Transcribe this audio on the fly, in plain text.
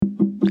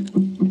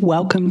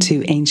Welcome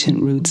to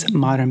Ancient Roots,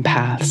 Modern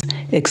Paths,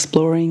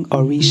 exploring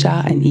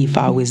Orisha and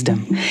Ifa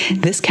wisdom.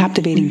 This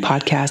captivating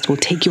podcast will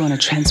take you on a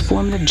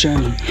transformative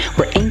journey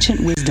where ancient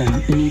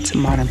wisdom meets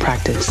modern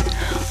practice.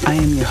 I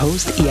am your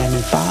host,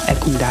 Iyanifa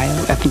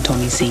Ekundayo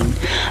Ekuntomisin.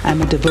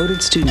 I'm a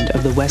devoted student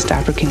of the West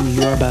African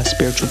Yoruba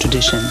spiritual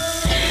tradition.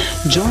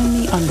 Join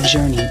me on a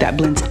journey that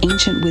blends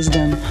ancient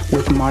wisdom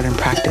with modern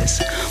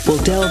practice.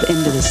 We'll delve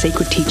into the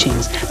sacred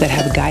teachings that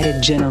have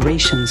guided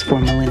generations for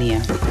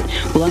millennia.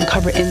 We'll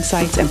uncover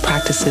insights and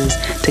practices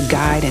to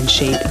guide and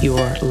shape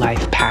your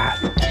life path.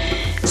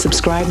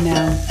 Subscribe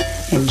now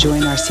and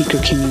join our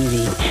secret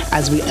community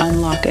as we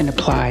unlock and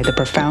apply the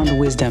profound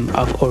wisdom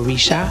of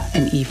Orisha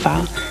and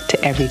Ifa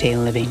to everyday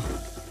living.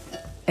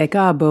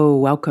 Ekabo,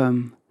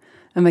 welcome.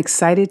 I'm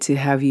excited to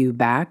have you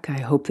back. I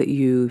hope that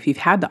if you've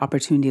had the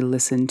opportunity to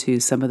listen to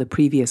some of the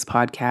previous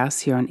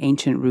podcasts here on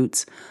Ancient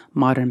Roots,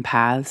 Modern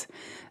Paths,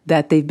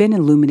 that they've been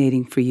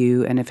illuminating for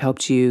you and have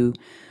helped you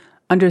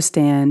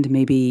understand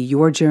maybe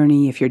your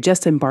journey if you're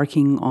just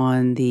embarking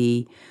on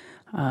the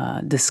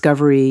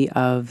discovery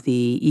of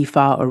the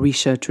Ifa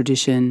Orisha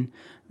tradition,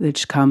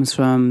 which comes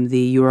from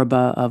the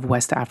Yoruba of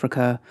West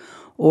Africa,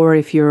 or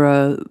if you're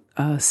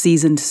a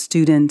seasoned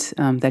student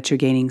that you're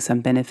gaining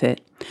some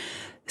benefit.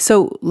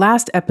 So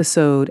last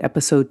episode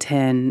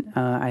 10,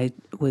 I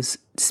was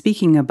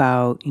speaking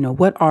about,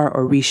 what are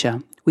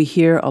Orisha? We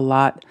hear a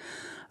lot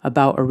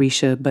about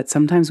Orisha, but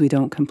sometimes we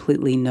don't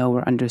completely know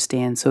or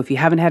understand. So if you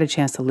haven't had a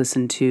chance to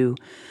listen to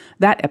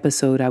that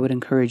episode, I would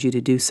encourage you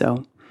to do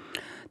so.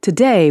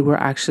 Today, we're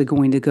actually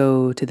going to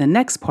go to the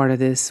next part of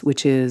this,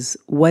 which is,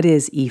 what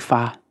is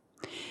Ifa?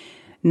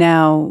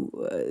 Now,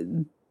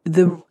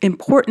 the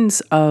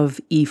importance of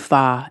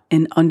Ifa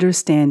in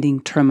understanding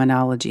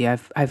terminology,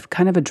 I've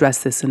kind of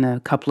addressed this in a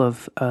couple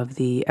of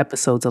the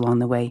episodes along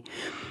the way,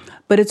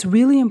 but it's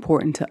really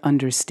important to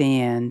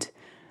understand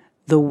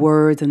the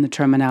words and the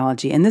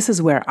terminology. And this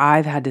is where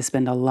I've had to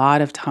spend a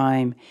lot of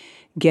time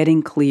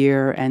getting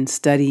clear and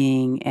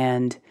studying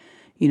and,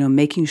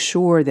 making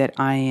sure that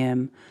I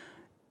am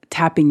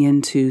tapping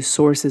into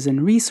sources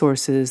and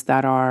resources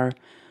that are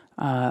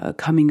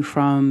coming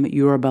from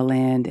Yoruba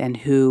land and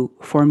who,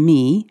 for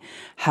me,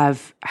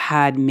 have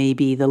had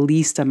maybe the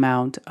least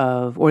amount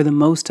of, or the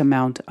most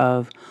amount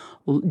of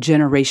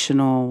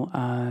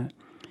generational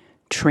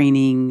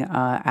training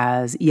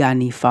as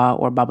Iyanifa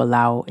or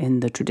Babalawo in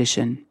the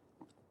tradition.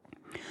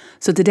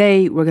 So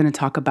today we're going to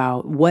talk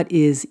about what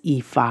is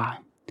Ifa.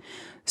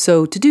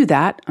 So to do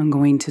that, I'm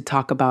going to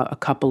talk about a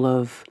couple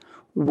of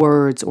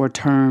words or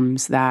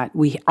terms that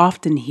we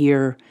often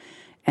hear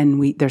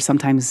and they're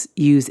sometimes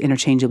used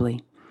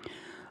interchangeably.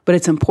 But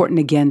it's important,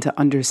 again, to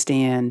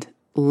understand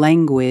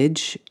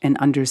language and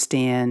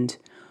understand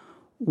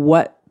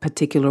what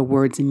particular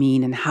words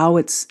mean and how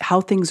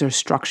things are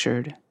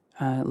structured.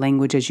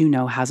 Language, as you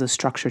know, has a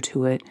structure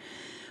to it.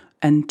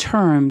 And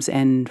terms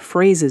and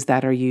phrases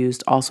that are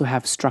used also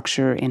have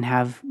structure and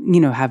have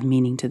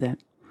meaning to them.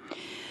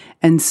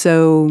 And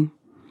so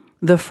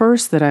the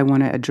first that I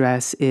want to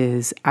address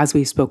is, as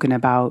we've spoken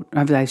about,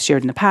 as I've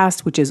shared in the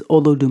past, which is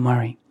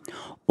Olodumare.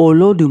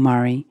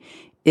 Olodumare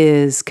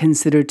is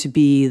considered to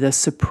be the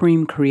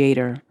supreme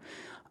creator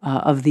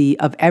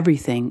of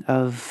everything,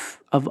 of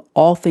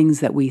all things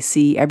that we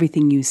see,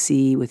 everything you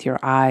see with your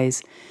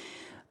eyes.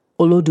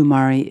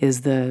 Olodumare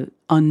is the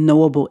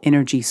unknowable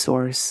energy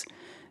source.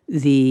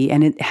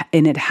 And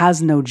it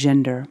has no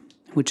gender,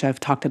 which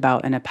I've talked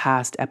about in a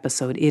past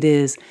episode. It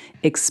is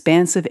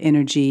expansive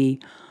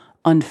energy,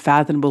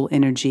 unfathomable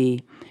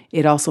energy.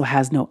 It also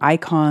has no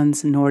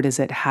icons, nor does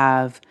it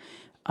have,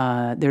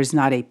 there's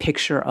not a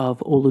picture of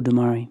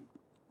Olodumare.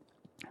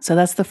 So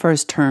that's the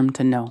first term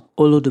to know,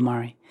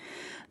 Olodumare.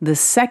 The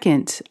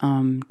second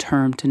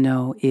term to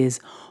know is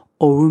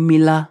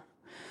Orunmila.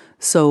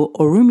 So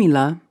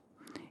Orunmila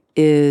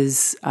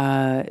is,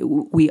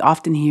 we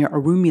often hear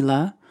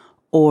Orunmila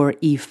or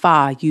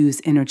Ifa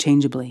used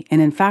interchangeably.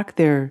 And in fact,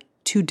 they're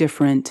two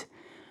different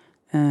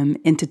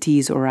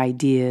entities or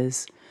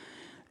ideas.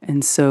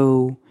 And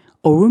so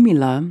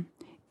Orunmila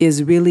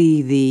is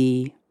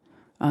really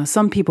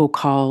some people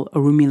call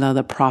Orunmila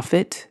the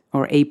prophet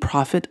or a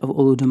prophet of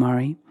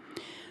Olodumare.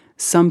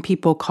 Some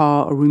people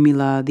call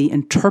Orunmila the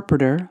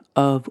interpreter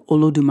of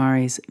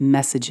Olodumare's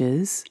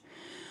messages.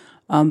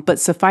 But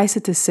suffice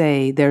it to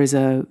say, there's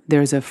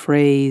a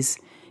phrase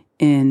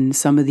in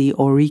some of the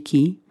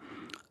Oriki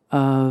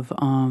of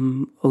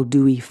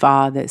Odu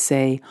Ifa that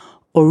say,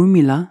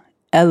 Orunmila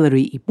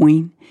Elri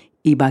Ipuin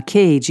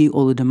Ibakeji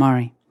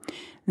Olodumare.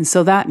 And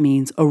so that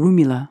means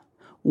Orunmila,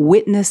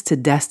 witness to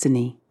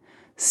destiny,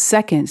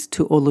 second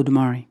to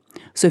Olodumare.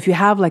 So if you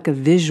have like a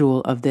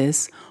visual of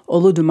this,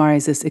 Olodumare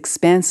is this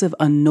expansive,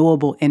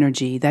 unknowable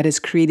energy that has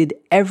created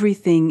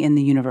everything in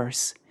the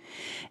universe.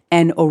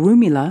 And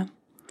Orunmila,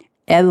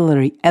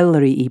 Elri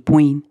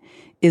Ipuin,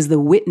 is the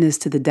witness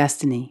to the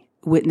destiny,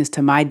 witness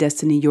to my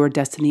destiny, your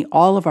destiny,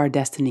 all of our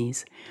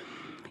destinies.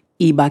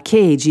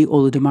 Ibakeji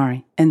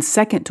Olodumare, and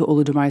second to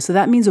Olodumare. So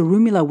that means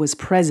Orunmila was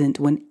present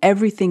when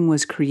everything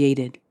was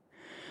created.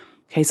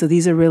 Okay, so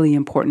these are really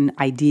important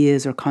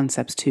ideas or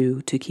concepts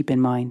to keep in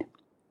mind.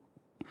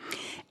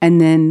 And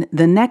then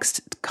the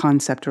next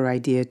concept or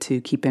idea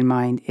to keep in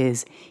mind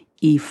is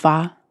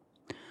Ifa.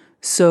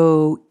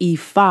 So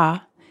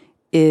Ifa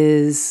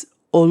is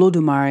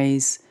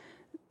Olodumare's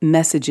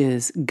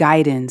messages,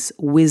 guidance,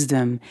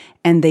 wisdom,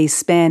 and they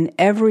span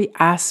every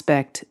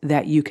aspect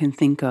that you can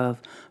think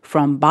of,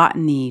 from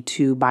botany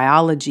to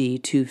biology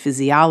to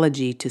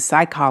physiology to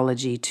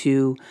psychology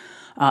to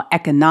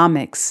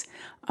economics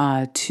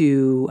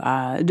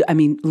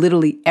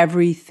literally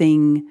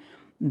everything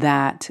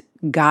that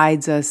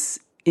guides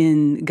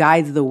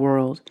the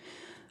world.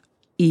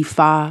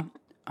 Ifa,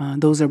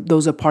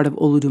 those are part of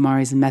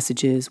Olodumare's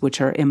messages, which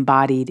are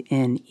embodied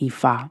in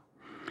Ifa.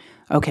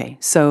 Okay,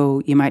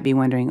 so you might be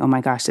wondering, oh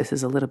my gosh, this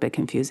is a little bit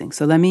confusing.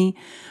 So let me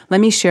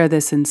share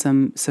this in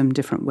some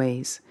different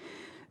ways.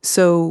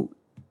 So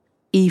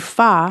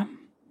Ifa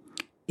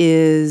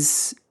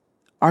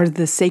are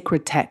the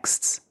sacred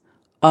texts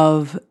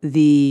of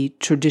the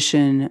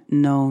tradition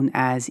known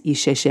as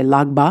Isheshe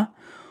Lagba,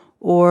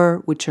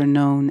 or which are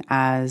known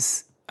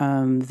as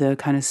the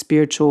kind of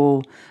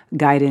spiritual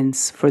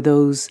guidance for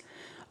those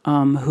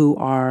who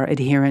are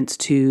adherents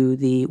to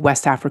the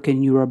West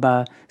African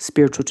Yoruba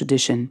spiritual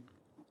tradition.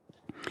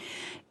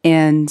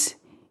 And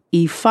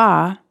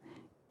Ifa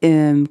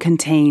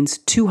contains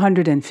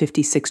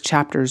 256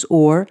 chapters,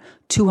 or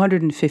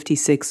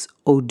 256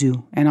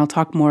 Odu. And I'll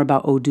talk more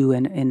about Odu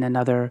in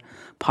another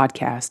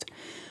podcast.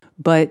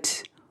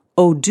 But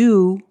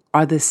Odu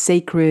are the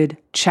sacred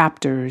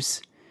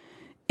chapters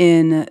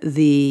in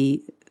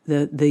the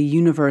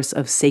universe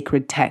of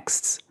sacred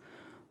texts.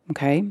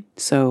 Okay,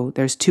 so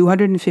there's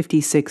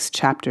 256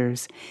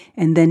 chapters,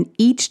 and then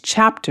each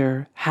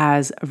chapter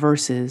has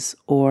verses,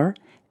 or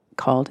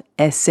called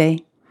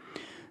essay.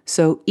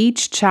 So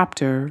each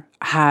chapter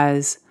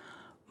has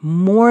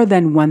more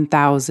than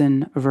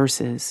 1,000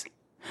 verses.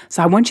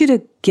 So I want you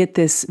to get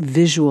this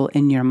visual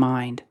in your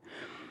mind.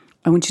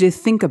 I want you to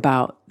think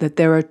about that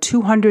there are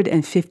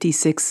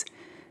 256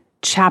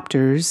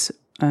 chapters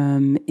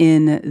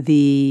in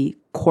the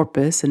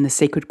corpus, in the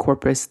sacred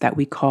corpus that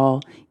we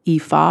call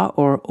Ifa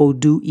or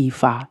Odu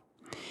Ifa.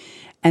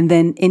 And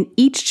then in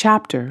each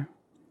chapter,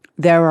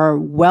 there are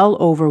well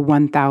over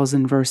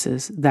 1,000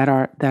 verses that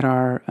are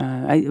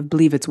I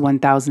believe it's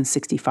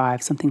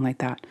 1,065, something like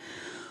that.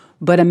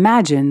 But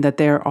imagine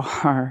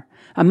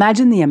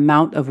the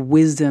amount of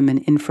wisdom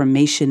and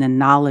information and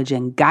knowledge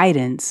and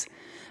guidance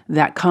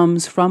that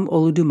comes from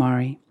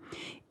Olodumare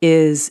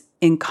is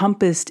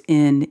encompassed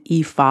in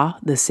Ifa,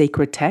 the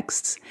sacred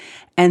texts,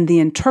 and the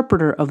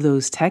interpreter of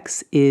those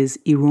texts is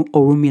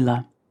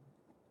Orunmila.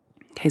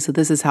 Okay, so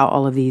this is how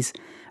all of these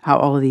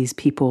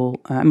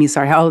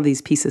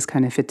pieces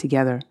kind of fit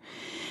together.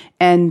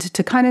 And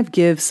to kind of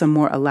give some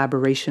more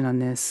elaboration on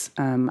this,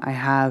 I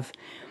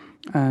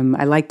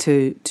like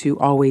to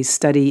always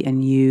study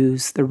and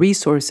use the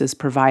resources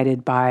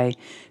provided by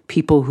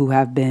people who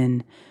have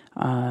been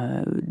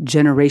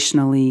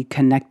generationally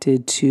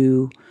connected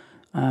to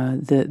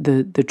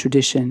the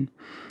tradition.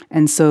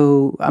 And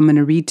so I'm going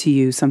to read to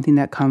you something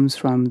that comes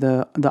from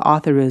the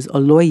author is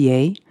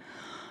Oloye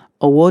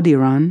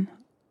Owodiran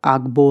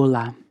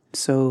Agbola.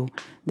 So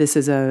this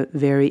is a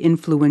very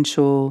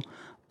influential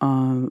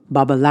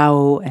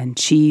Babalawo and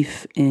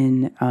chief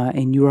in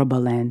Yoruba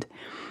land.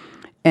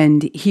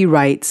 And he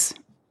writes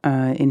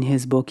in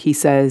his book, he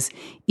says,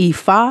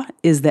 Ifa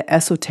is the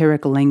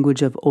esoteric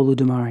language of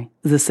Olodumare,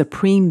 the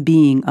supreme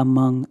being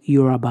among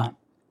Yoruba.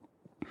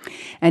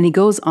 And he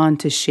goes on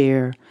to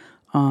share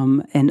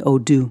an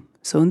Odu.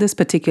 So in this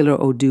particular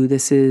Odu,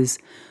 this is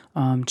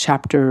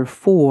chapter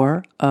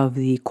 4 of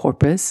the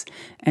corpus,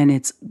 and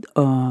it's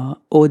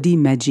Odi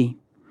Meji.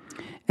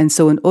 And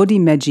so in Odi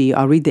Meji,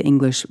 I'll read the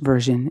English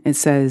version. It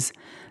says,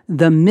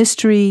 the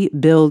mystery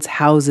builds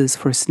houses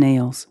for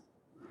snails.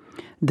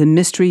 The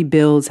mystery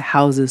builds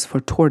houses for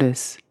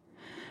tortoise.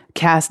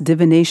 Cast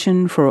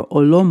divination for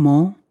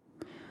Olomo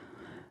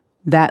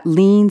that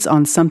leans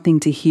on something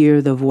to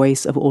hear the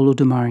voice of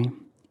Olodumare.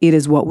 It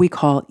is what we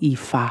call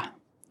Ifa.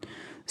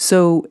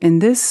 So in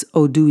this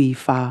Odu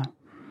Ifa,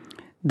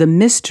 the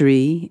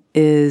mystery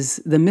is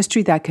the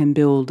mystery that can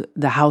build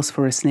the house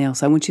for a snail.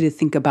 So I want you to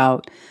think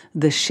about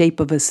the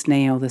shape of a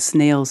snail, the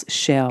snail's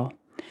shell.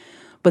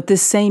 But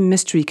this same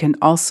mystery can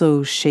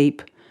also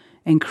shape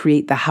and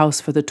create the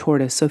house for the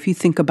tortoise. So if you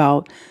think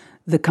about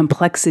the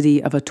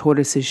complexity of a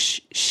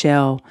tortoise's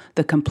shell,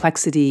 the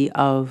complexity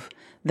of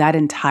that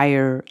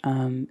entire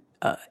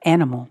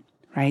animal,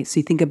 right? So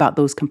you think about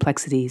those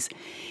complexities.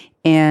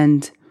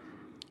 And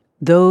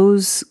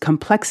those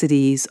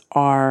complexities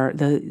are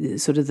the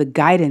sort of the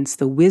guidance,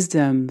 the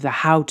wisdom, the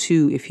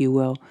how-to, if you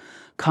will,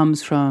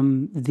 comes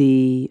from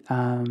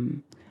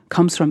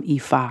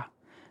Ifa.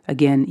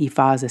 Again,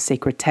 Ifa is a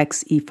sacred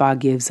text. Ifa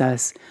gives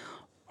us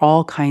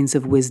all kinds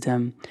of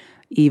wisdom.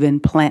 Even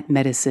plant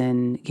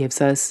medicine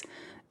gives us,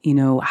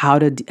 how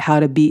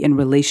to be in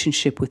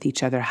relationship with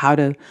each other, how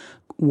to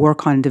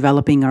work on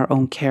developing our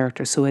own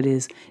character. So it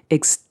is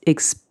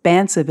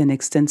expansive and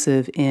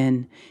extensive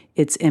in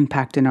its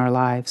impact in our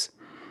lives.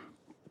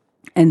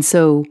 And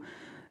so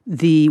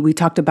we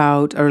talked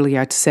about earlier,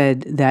 I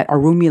said that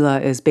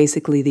Orunmila is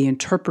basically the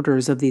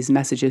interpreters of these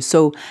messages.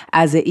 So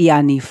as a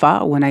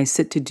Ianifa, when I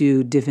sit to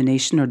do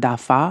divination or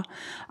dafa,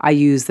 I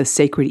use the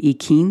sacred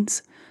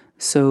Ikins.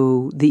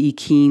 So the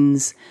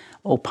Ikins,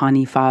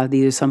 Opanifa,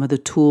 these are some of the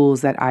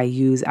tools that I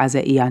use as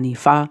a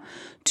Ianifa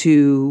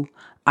to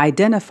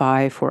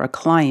identify for a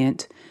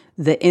client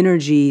the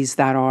energies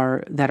that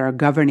are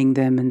governing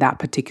them in that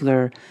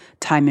particular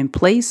time and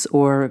place,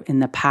 or in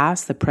the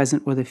past, the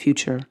present, or the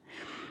future.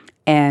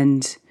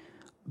 And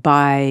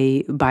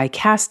by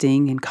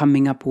casting and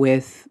coming up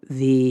with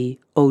the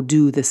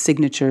Odu, the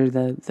signature,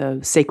 the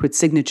sacred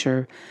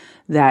signature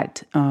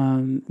that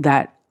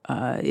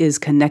is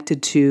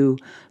connected to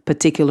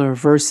particular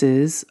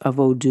verses of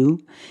Odu,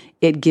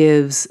 it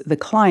gives the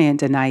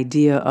client an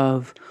idea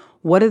of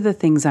what are the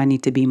things I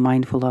need to be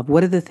mindful of,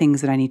 what are the things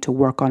that I need to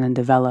work on and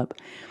develop.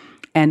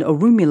 And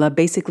Orunmila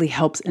basically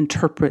helps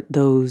interpret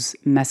those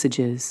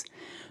messages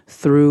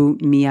through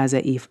me as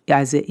a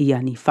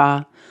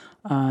Ianifa,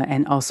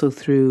 and also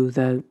through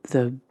the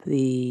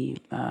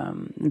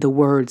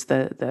words,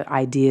 the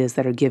ideas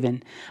that are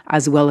given,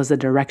 as well as the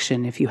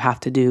direction. If you have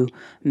to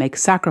make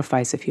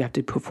sacrifice, if you have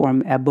to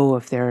perform ebo,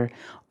 if there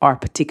are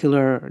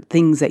particular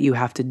things that you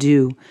have to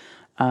do,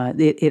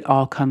 it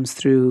all comes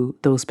through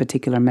those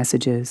particular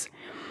messages.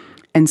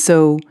 And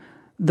so,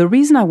 the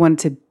reason I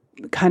wanted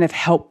to kind of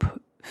help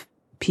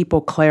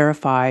people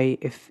clarify,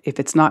 if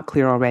it's not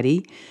clear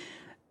already,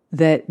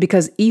 that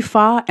because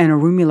Ifa and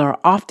Orunmila are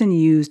often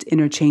used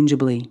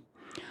interchangeably.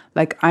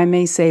 Like I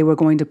may say, we're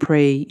going to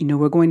pray,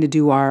 we're going to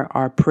do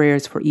our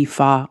prayers for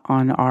Ifa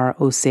on our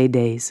Ose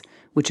days,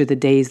 which are the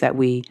days that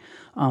we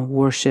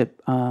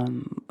worship,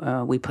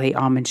 we pay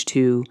homage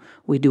to,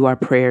 we do our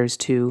prayers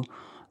to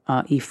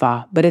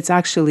Ifa. But it's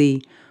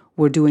actually,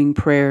 we're doing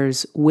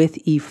prayers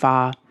with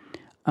Ifa,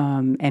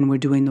 and we're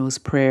doing those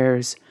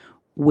prayers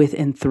with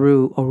and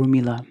through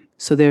Orunmila.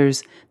 So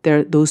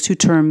those two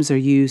terms are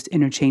used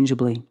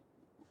interchangeably.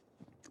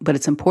 But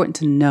it's important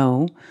to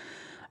know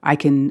I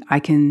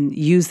can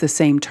use the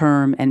same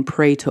term and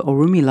pray to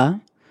Orunmila,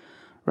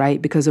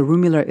 right? Because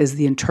Orunmila is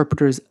the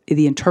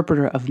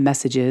interpreter of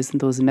messages, and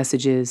those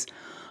messages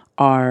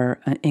are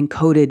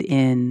encoded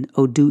in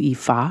Odu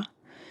Ifa,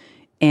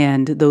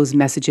 and those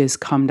messages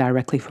come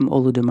directly from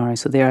Olodumare.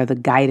 So they are the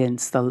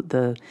guidance,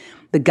 the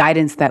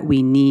guidance that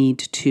we need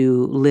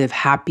to live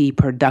happy,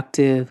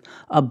 productive,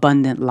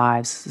 abundant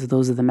lives. So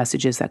those are the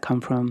messages that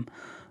come from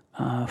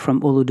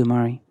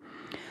Olodumare.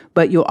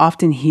 But you'll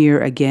often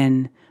hear,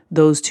 again,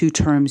 those two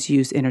terms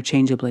used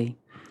interchangeably.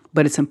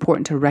 But it's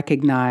important to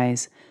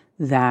recognize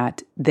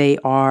that they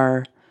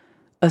are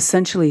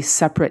essentially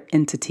separate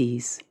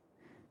entities.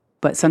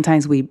 But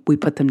sometimes we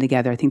put them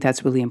together. I think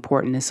that's really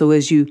important. And so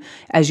as you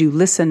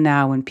listen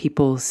now, when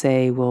people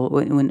say, well,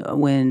 when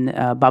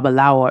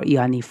Babalawo or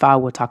Ianifa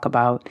will talk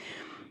about,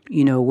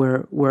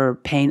 we're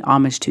paying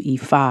homage to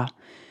Ifa.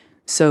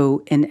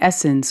 So in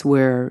essence,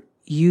 we're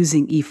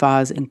using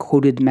Ifa's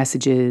encoded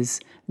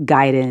messages,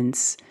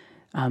 guidance,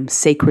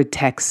 sacred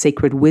text,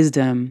 sacred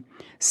wisdom,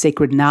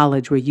 sacred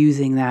knowledge. We're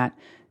using that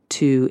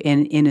to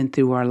in and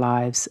through our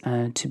lives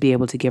to be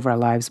able to give our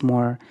lives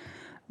more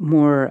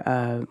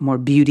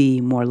beauty,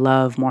 more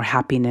love, more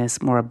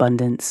happiness, more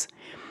abundance.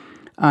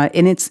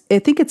 And I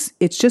think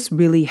it's just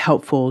really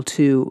helpful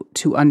to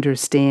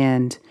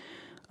understand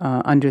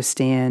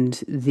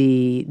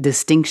the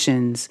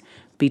distinctions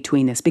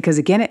between this, because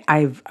again,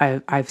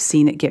 I've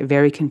seen it get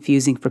very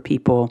confusing for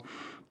people.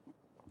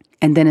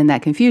 And then in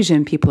that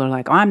confusion, people are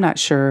like, oh, I'm not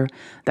sure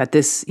that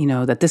this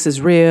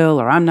is real,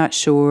 or I'm not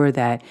sure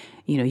that,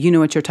 you know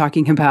what you're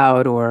talking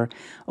about, or,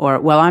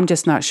 well, I'm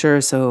just not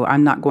sure, so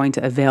I'm not going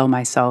to avail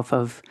myself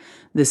of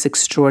this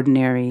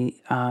extraordinary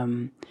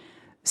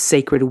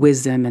sacred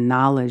wisdom and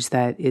knowledge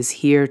that is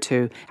here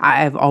to,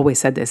 I've always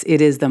said this,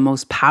 it is the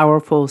most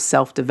powerful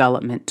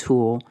self-development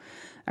tool.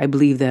 I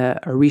believe the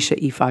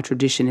Orisha Ifa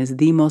tradition is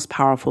the most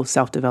powerful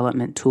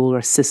self-development tool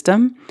or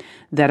system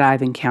that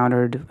I've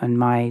encountered in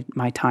my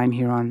time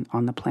here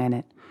on the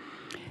planet.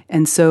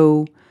 And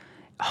so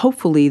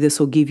hopefully this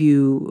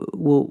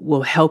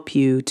will help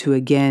you to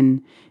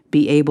again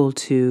be able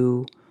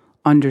to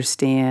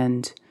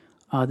understand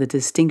the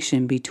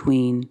distinction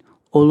between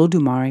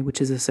Olodumare,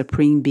 which is a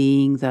supreme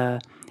being,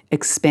 the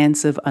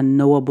expansive,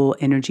 unknowable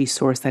energy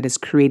source that has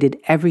created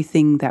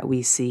everything that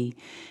we see.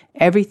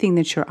 Everything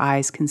that your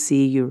eyes can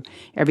see,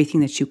 everything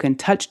that you can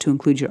touch, to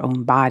include your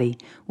own body,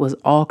 was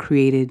all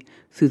created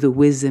through the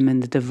wisdom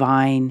and the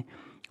divine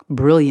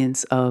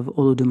brilliance of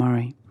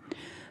Olodumare.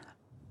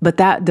 But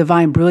that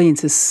divine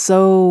brilliance is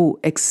so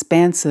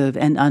expansive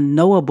and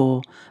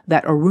unknowable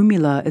that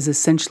Orunmila is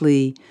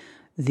essentially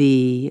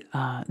the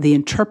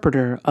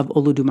interpreter of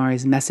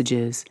Olodumare's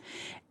messages,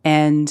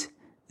 and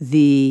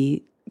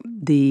the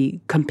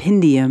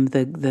compendium,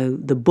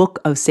 the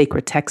book of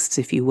sacred texts,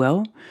 if you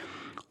will,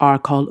 are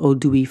called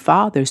Odu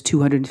Ifa. There's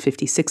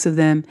 256 of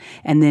them.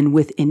 And then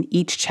within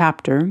each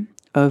chapter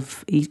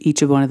of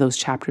each of one of those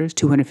chapters,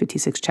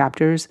 256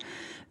 chapters,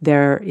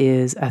 there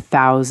is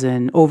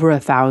over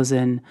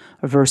 1,000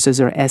 verses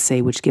or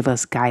essay which give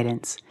us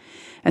guidance.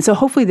 And so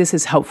hopefully this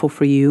is helpful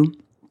for you.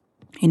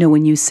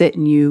 When you sit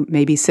and you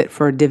maybe sit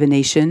for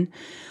divination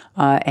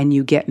and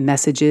you get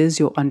messages,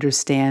 you'll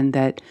understand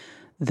that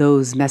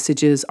those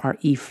messages are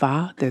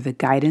Ifa. They're the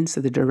guidance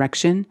or the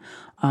direction,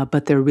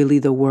 but they're really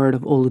the word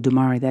of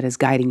Olodumare that is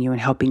guiding you and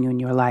helping you in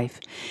your life.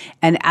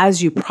 And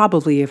as you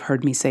probably have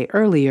heard me say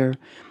earlier,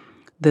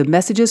 the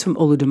messages from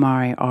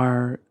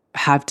Olodumare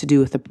have to do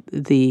with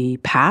the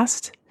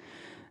past,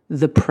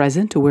 the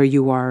present, where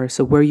you are,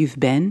 so where you've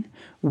been,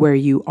 where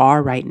you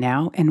are right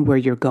now, and where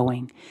you're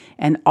going.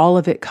 And all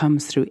of it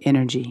comes through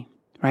energy,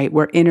 right?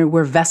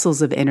 We're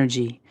vessels of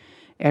energy.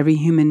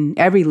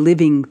 Every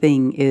living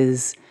thing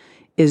is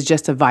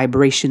just a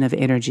vibration of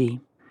energy.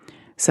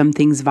 Some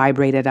things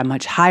vibrate at a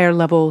much higher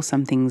level,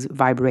 some things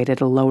vibrate at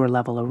a lower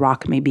level. A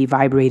rock may be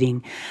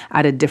vibrating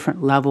at a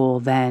different level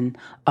than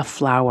a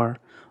flower,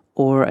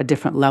 or a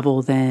different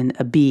level than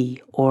a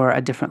bee, or a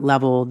different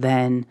level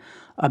than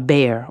a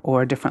bear,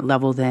 or a different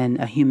level than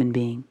a human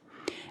being.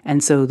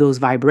 And so those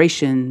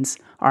vibrations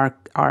are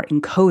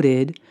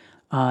encoded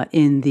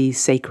in the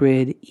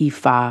sacred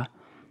Ifa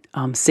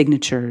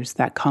signatures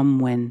that come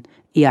when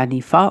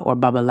Ianifa or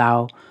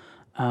Babalawo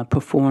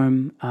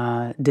perform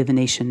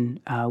divination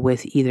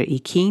with either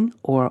Ikin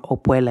or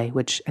Opwele,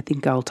 which I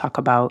think I'll talk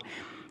about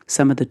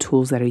some of the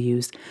tools that are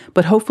used.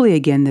 But hopefully,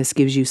 again, this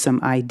gives you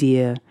some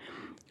idea.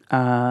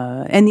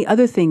 And the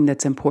other thing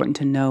that's important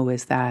to know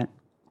is that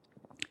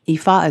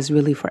Ifa is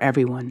really for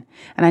everyone.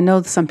 And I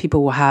know some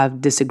people will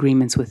have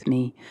disagreements with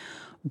me,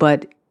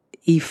 but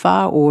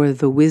Ifa, or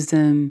the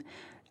wisdom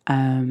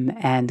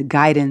and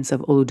guidance of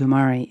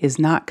Olodumare, is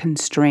not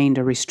constrained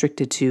or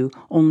restricted to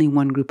only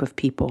one group of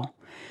people.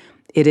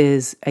 It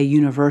is a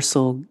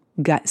universal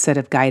set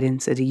of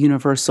guidance, a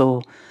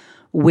universal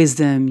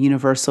wisdom,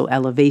 universal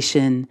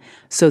elevation,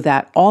 so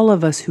that all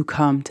of us who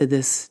come to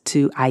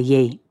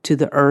Aye, to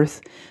the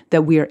earth,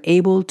 that we are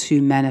able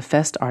to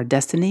manifest our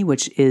destiny,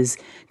 which is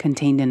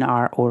contained in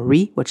our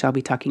Ori, which I'll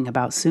be talking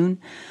about soon,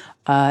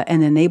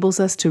 and enables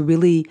us to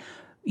really,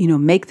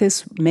 make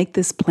this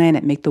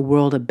planet, make the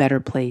world a better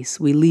place.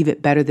 We leave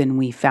it better than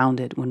we found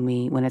it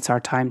when it's our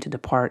time to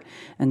depart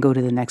and go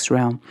to the next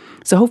realm.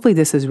 So hopefully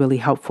this is really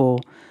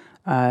helpful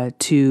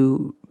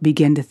to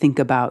begin to think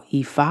about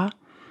Ifa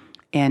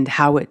and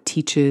how it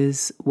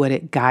teaches, what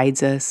it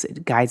guides us.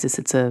 It guides us.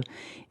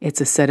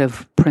 It's a set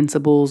of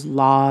principles,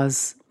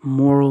 laws,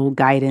 moral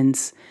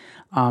guidance,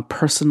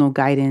 personal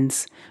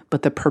guidance,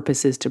 but the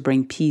purpose is to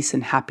bring peace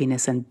and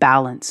happiness and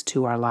balance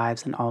to our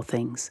lives and all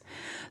things.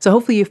 So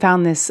hopefully you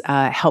found this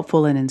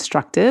helpful and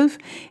instructive.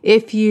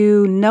 If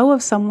you know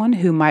of someone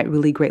who might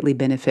really greatly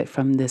benefit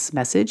from this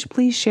message,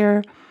 please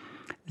share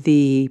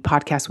the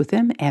podcast with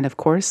them, and of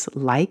course,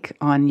 like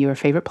on your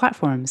favorite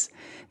platforms.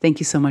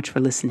 Thank you so much for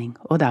listening.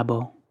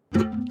 Odabo.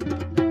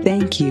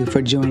 Thank you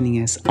for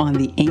joining us on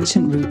the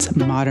Ancient Roots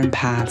Modern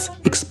Paths,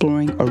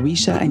 Exploring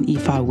Orisha and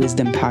Ifa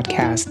Wisdom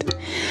podcast.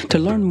 To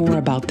learn more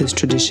about this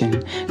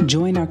tradition,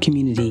 join our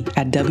community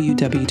at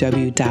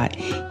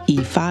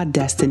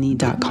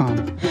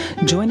www.ifadestiny.com.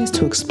 Join us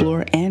to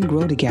explore and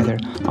grow together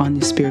on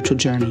this spiritual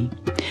journey.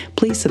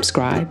 Please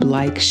subscribe,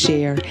 like,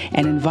 share,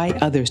 and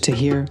invite others to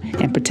hear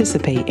and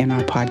participate in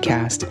our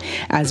podcast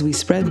as we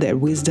spread the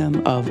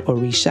wisdom of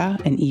Orisha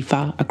and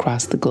Ifa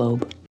across the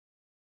globe.